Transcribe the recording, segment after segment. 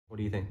What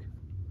do you think?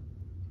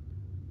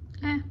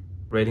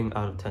 Rating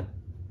out of 10.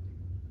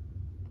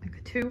 Like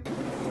a 2.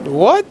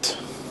 What?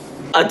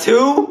 A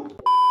 2?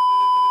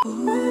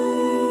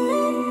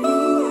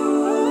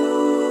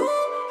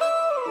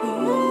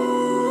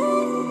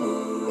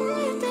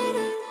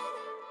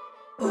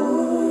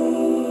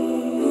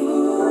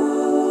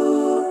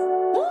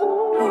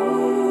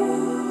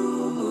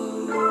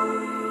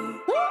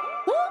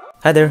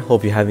 Hi there,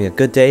 hope you're having a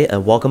good day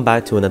and welcome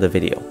back to another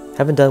video.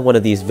 Haven't done one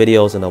of these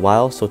videos in a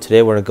while, so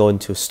today we're going to go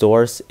into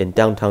stores in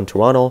downtown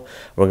Toronto.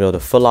 We're going to go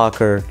to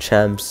Footlocker,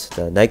 Champs,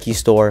 the Nike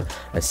store,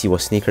 and see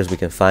what sneakers we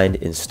can find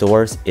in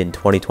stores in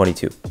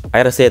 2022. I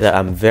gotta say that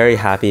I'm very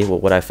happy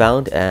with what I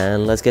found,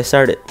 and let's get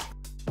started.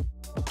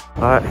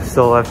 Alright,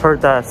 so I've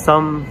heard that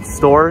some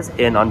stores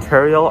in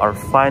Ontario are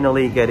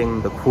finally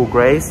getting the cool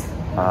grays.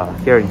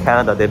 Here in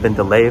Canada, they've been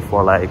delayed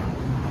for like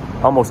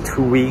almost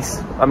 2 weeks.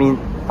 I mean,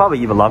 probably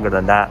even longer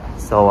than that.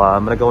 So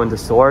I'm gonna go into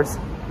stores,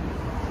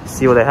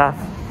 see what they have.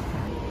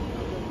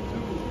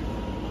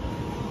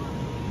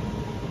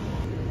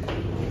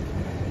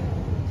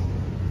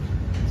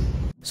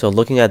 So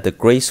looking at the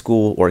gray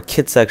school or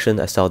kid section,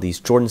 I saw these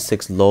Jordan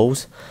 6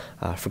 lows.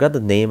 I forgot the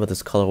name of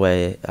this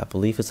colorway. I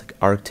believe it's like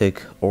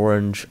Arctic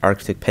Orange,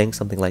 Arctic Pink,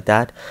 something like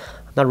that.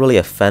 I'm not really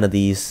a fan of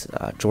these.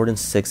 Jordan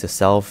 6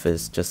 itself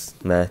is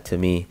just meh to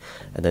me.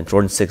 And then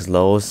Jordan 6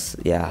 lows,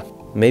 yeah.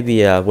 Maybe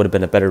would have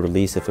been a better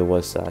release if it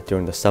was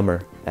during the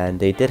summer. And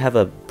they did have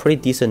a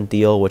pretty decent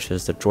deal, which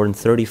is the Jordan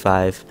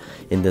 35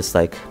 in this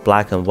like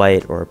black and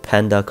white or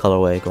panda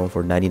colorway, going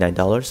for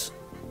 $99.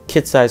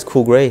 Kid size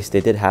cool grays,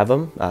 they did have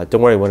them.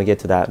 Don't worry, we're gonna get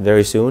to that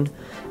very soon.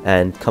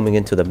 And coming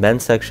into the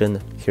men's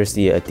section, here's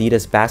the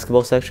Adidas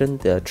basketball section,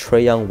 the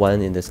Trae Young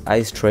one in this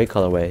ice tray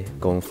colorway,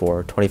 going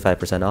for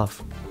 25%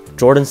 off.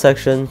 Jordan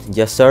section,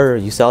 yes sir,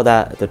 you saw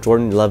that the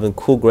Jordan 11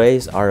 cool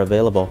grays are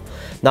available.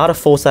 Not a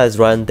full size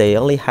run, they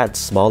only had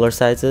smaller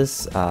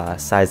sizes,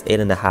 size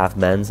 8.5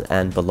 men's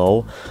and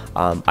below.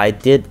 I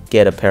did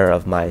get a pair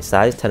of my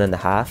size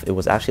 10.5. It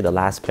was actually the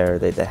last pair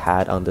that they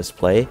had on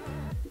display.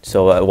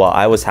 So, well,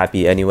 I was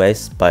happy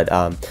anyways, but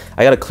I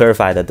gotta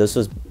clarify that this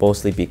was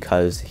mostly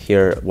because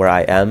here where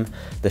I am,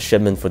 the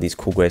shipment for these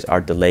cool grays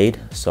are delayed.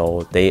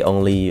 So they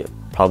only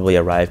probably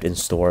arrived in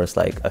stores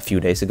like a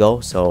few days ago.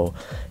 So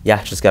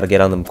yeah, just gotta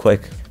get on them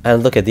quick.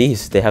 And look at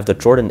these, they have the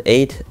Jordan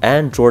 8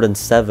 and Jordan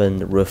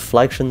 7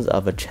 reflections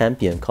of a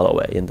champion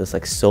colorway in this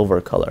like silver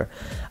color.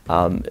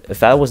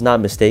 If I was not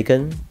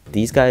mistaken,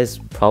 these guys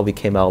probably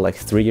came out like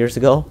 3 years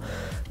ago.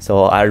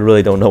 So I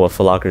really don't know what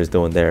Footlocker is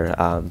doing there.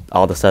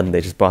 All of a sudden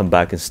they just brought them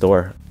back in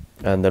store.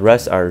 And the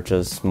rest are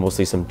just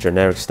mostly some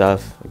generic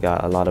stuff. We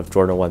got a lot of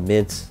Jordan 1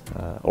 mids,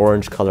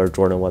 orange color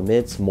Jordan 1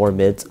 mids, more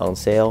mids on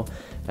sale.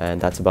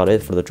 And that's about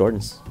it for the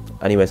Jordans.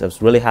 Anyways, I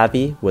was really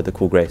happy with the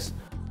cool grays.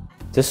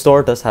 This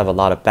store does have a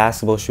lot of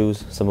basketball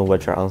shoes, some of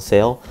which are on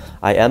sale.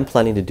 I am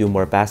planning to do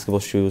more basketball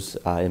shoes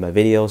in my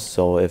videos,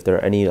 so if there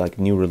are any like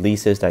new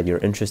releases that you're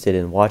interested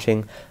in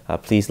watching,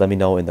 please let me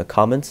know in the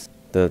comments.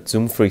 The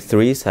Zoom Freak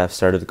 3s have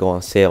started to go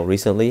on sale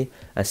recently.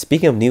 And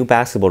speaking of new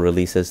basketball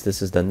releases,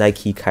 this is the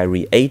Nike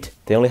Kyrie 8.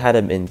 They only had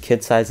them in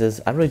kid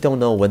sizes. I really don't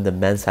know when the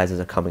men's sizes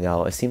are coming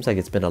out. It seems like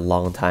it's been a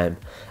long time.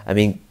 I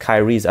mean,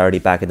 Kyrie's already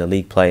back in the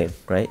league playing,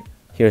 right?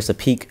 Here's a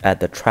peek at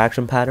the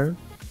traction pattern.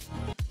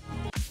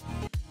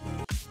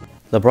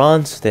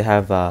 LeBrons, they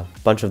have a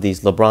bunch of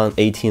these LeBron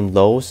 18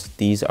 lows.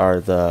 These are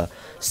the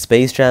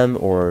Space Jam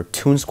or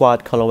Toon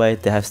Squad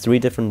colorway. They have 3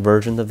 different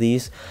versions of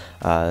these.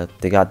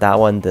 They got that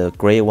one, the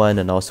gray one,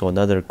 and also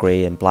another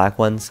gray and black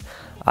ones.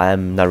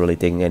 I'm not really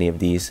digging any of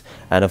these.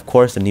 And of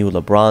course, the new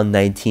LeBron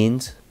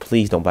 19s.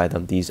 Please don't buy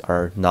them. These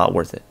are not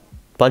worth it.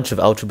 Bunch of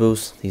Ultra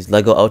Boosts. These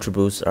Lego Ultra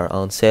Boosts are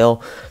on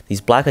sale.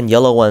 These black and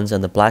yellow ones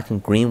and the black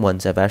and green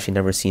ones I've actually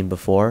never seen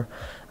before.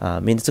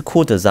 I mean, it's a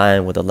cool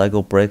design with the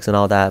Lego bricks and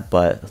all that,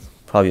 but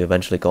probably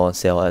eventually go on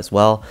sale as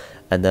well.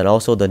 And then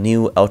also the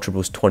new Ultra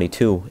Boost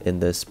 22 in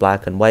this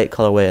black and white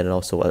colorway and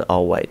also an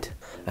all white.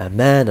 And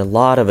man, a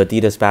lot of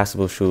Adidas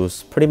basketball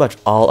shoes, pretty much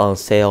all on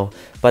sale.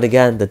 But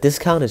again, the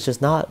discount is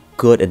just not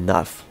good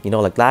enough. You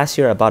know, like last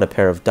year I bought a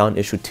pair of Dawn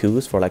issue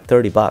 2s for like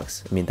 30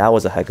 bucks. I mean, that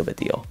was a heck of a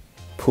deal.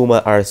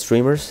 Puma R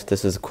Streamers,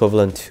 this is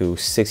equivalent to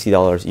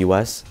 $60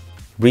 US.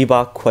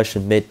 Reebok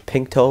Question Mid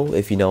Pink Toe,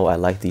 if you know, I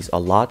like these a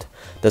lot.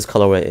 This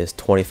colorway is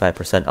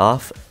 25%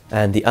 off.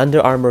 And the Under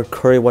Armour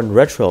Curry 1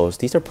 Retros,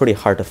 these are pretty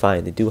hard to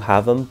find. They do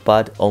have them,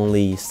 but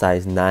only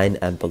size 9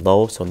 and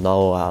below, so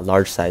no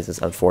large sizes,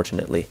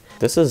 unfortunately.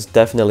 This is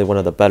definitely one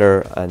of the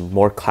better and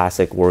more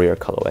classic Warrior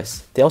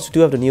colorways. They also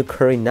do have the new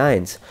Curry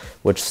 9s,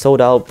 which sold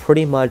out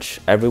pretty much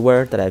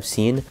everywhere that I've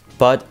seen,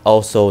 but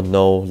also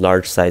no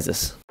large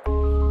sizes.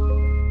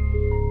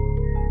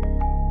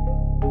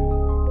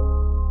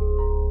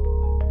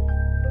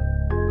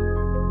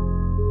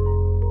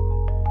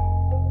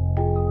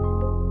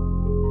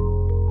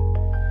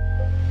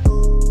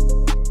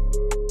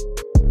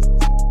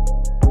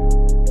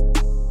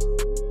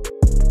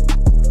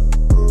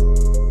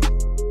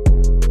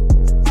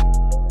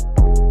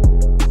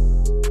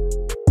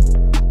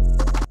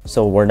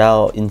 So we're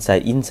now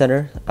inside Eaton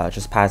Center,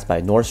 just passed by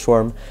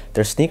Nordstrom.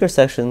 Their sneaker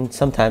section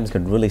sometimes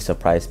can really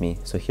surprise me.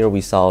 So here we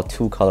saw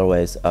two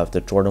colorways of the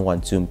Jordan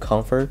 1 Zoom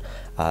Comfort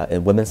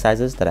in women's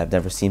sizes that I've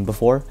never seen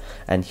before.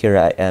 And here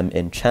I am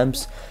in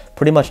Champs.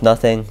 Pretty much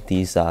nothing.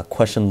 These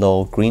question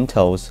low green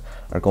toes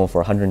are going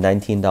for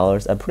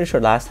 $119. I'm pretty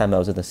sure last time I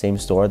was in the same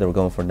store, they were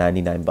going for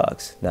 99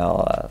 bucks.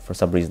 Now, for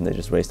some reason, they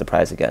just raised the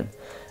price again.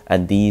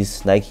 And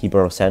these Nike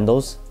Burrow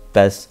sandals,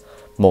 best,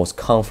 most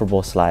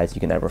comfortable slides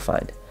you can ever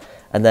find.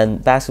 And then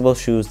basketball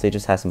shoes, they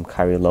just had some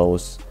Kyrie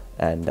lows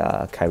and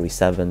Kyrie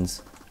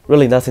 7s.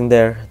 Really nothing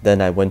there.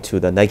 Then I went to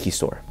the Nike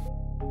store.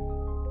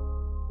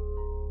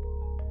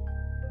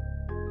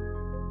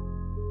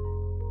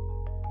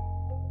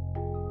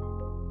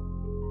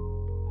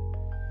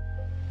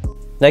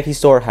 Nike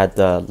store had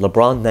the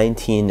LeBron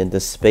 19 in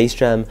this Space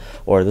Jam,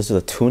 or this is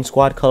a Toon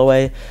Squad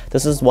colorway.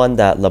 This is one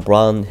that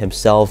LeBron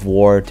himself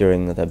wore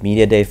during the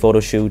media day photo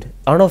shoot.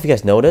 I don't know if you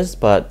guys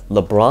noticed, but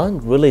LeBron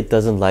really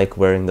doesn't like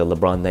wearing the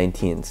LeBron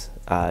 19s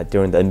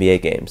during the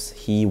NBA games.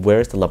 He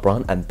wears the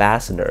LeBron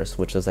Ambassadors,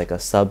 which is like a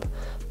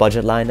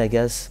sub-budget line, I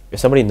guess. If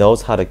somebody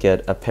knows how to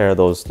get a pair of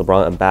those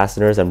LeBron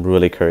Ambassadors, I'm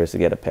really curious to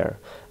get a pair.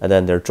 And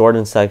then their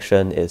Jordan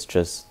section is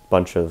just a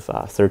bunch of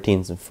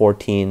 13s and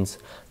 14s,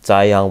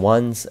 Zion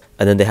 1s,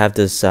 and then they have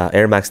this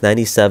Air Max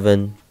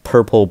 97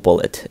 purple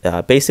bullet.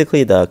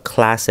 Basically the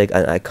classic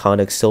and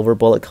iconic silver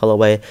bullet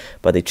colorway,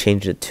 but they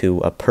changed it to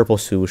a purple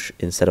swoosh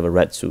instead of a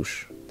red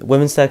swoosh. The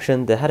women's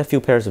section, they had a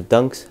few pairs of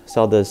dunks.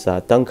 Saw this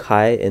dunk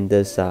high in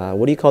this,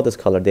 what do you call this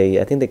color?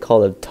 I think they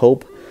call it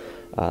taupe,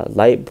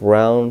 light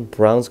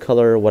bronze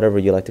color, whatever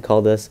you like to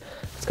call this.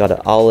 It's got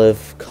an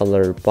olive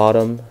color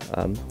bottom.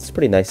 It's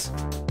pretty nice.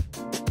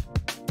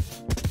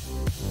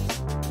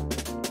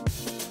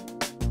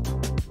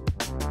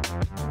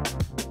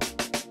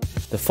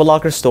 The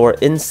Footlocker store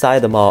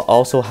inside the mall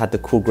also had the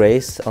cool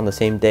grays on the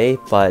same day,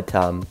 but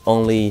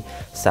only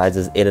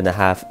sizes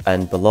 8.5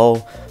 and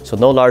below. So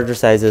no larger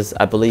sizes.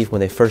 I believe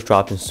when they first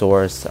dropped in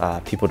stores,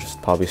 people just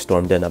probably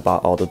stormed in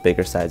about all the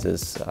bigger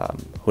sizes.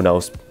 Who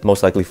knows,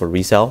 most likely for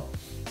resale.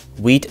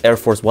 Wheat Air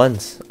Force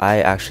Ones.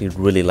 I actually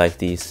really like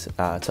these.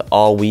 It's an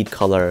all wheat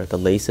color. The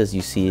laces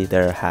you see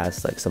there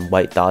has like some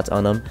white dots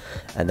on them,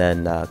 and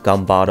then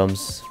gum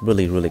bottoms,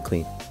 really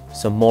clean.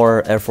 Some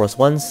more Air Force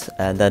Ones,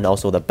 and then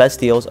also the best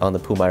deals on the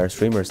Puma Air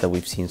streamers that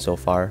we've seen so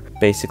far.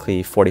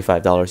 Basically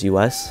 $45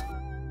 US.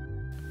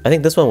 I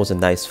think this one was a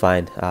nice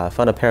find. I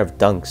found a pair of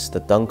Dunks, the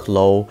Dunk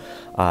Low.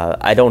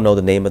 I don't know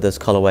the name of this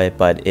colorway,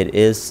 but it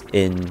is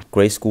in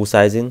grade school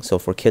sizing, so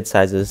for kid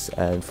sizes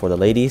and for the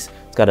ladies.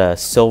 It's got a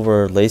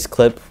silver lace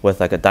clip with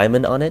like a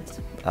diamond on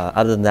it.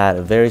 Other than that,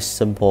 a very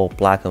simple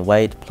black and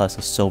white plus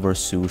a silver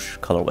swoosh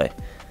colorway.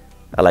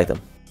 I like them.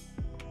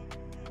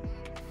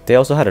 They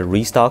also had a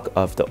restock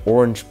of the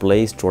Orange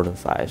Blaze Jordan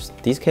 5s.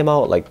 These came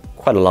out like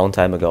quite a long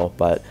time ago,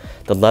 but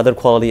the leather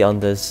quality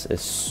on this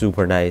is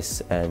super nice,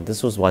 and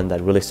this was one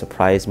that really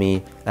surprised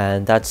me.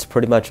 And that's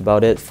pretty much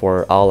about it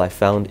for all I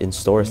found in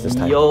stores this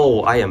time.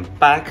 Yo, I am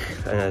back,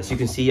 and as you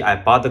can see, I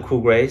bought the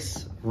cool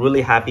grays.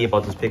 Really happy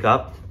about this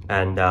pickup,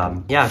 and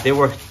yeah, they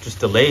were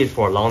just delayed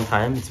for a long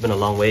time. It's been a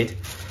long wait,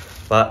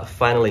 but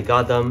finally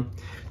got them.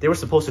 They were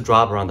supposed to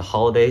drop around the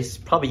holidays,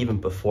 probably even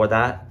before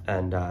that.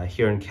 And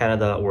here in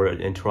Canada or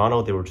in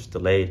Toronto, they were just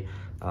delayed.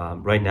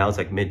 Right now, it's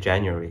like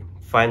mid-January.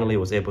 Finally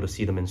was able to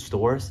see them in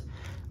stores.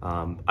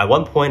 At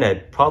one point, I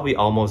probably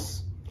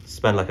almost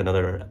spent like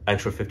another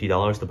extra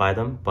 $50 to buy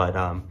them.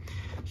 But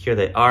here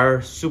they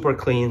are, super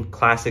clean,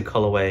 classic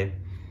colorway.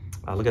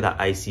 Look at that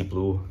icy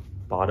blue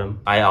bottom.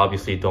 I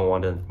obviously don't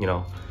want to, you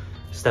know,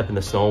 step in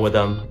the snow with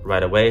them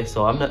right away.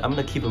 So I'm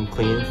gonna keep them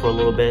clean for a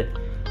little bit.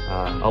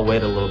 I'll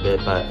wait a little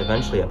bit, but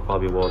eventually I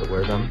probably will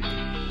wear them.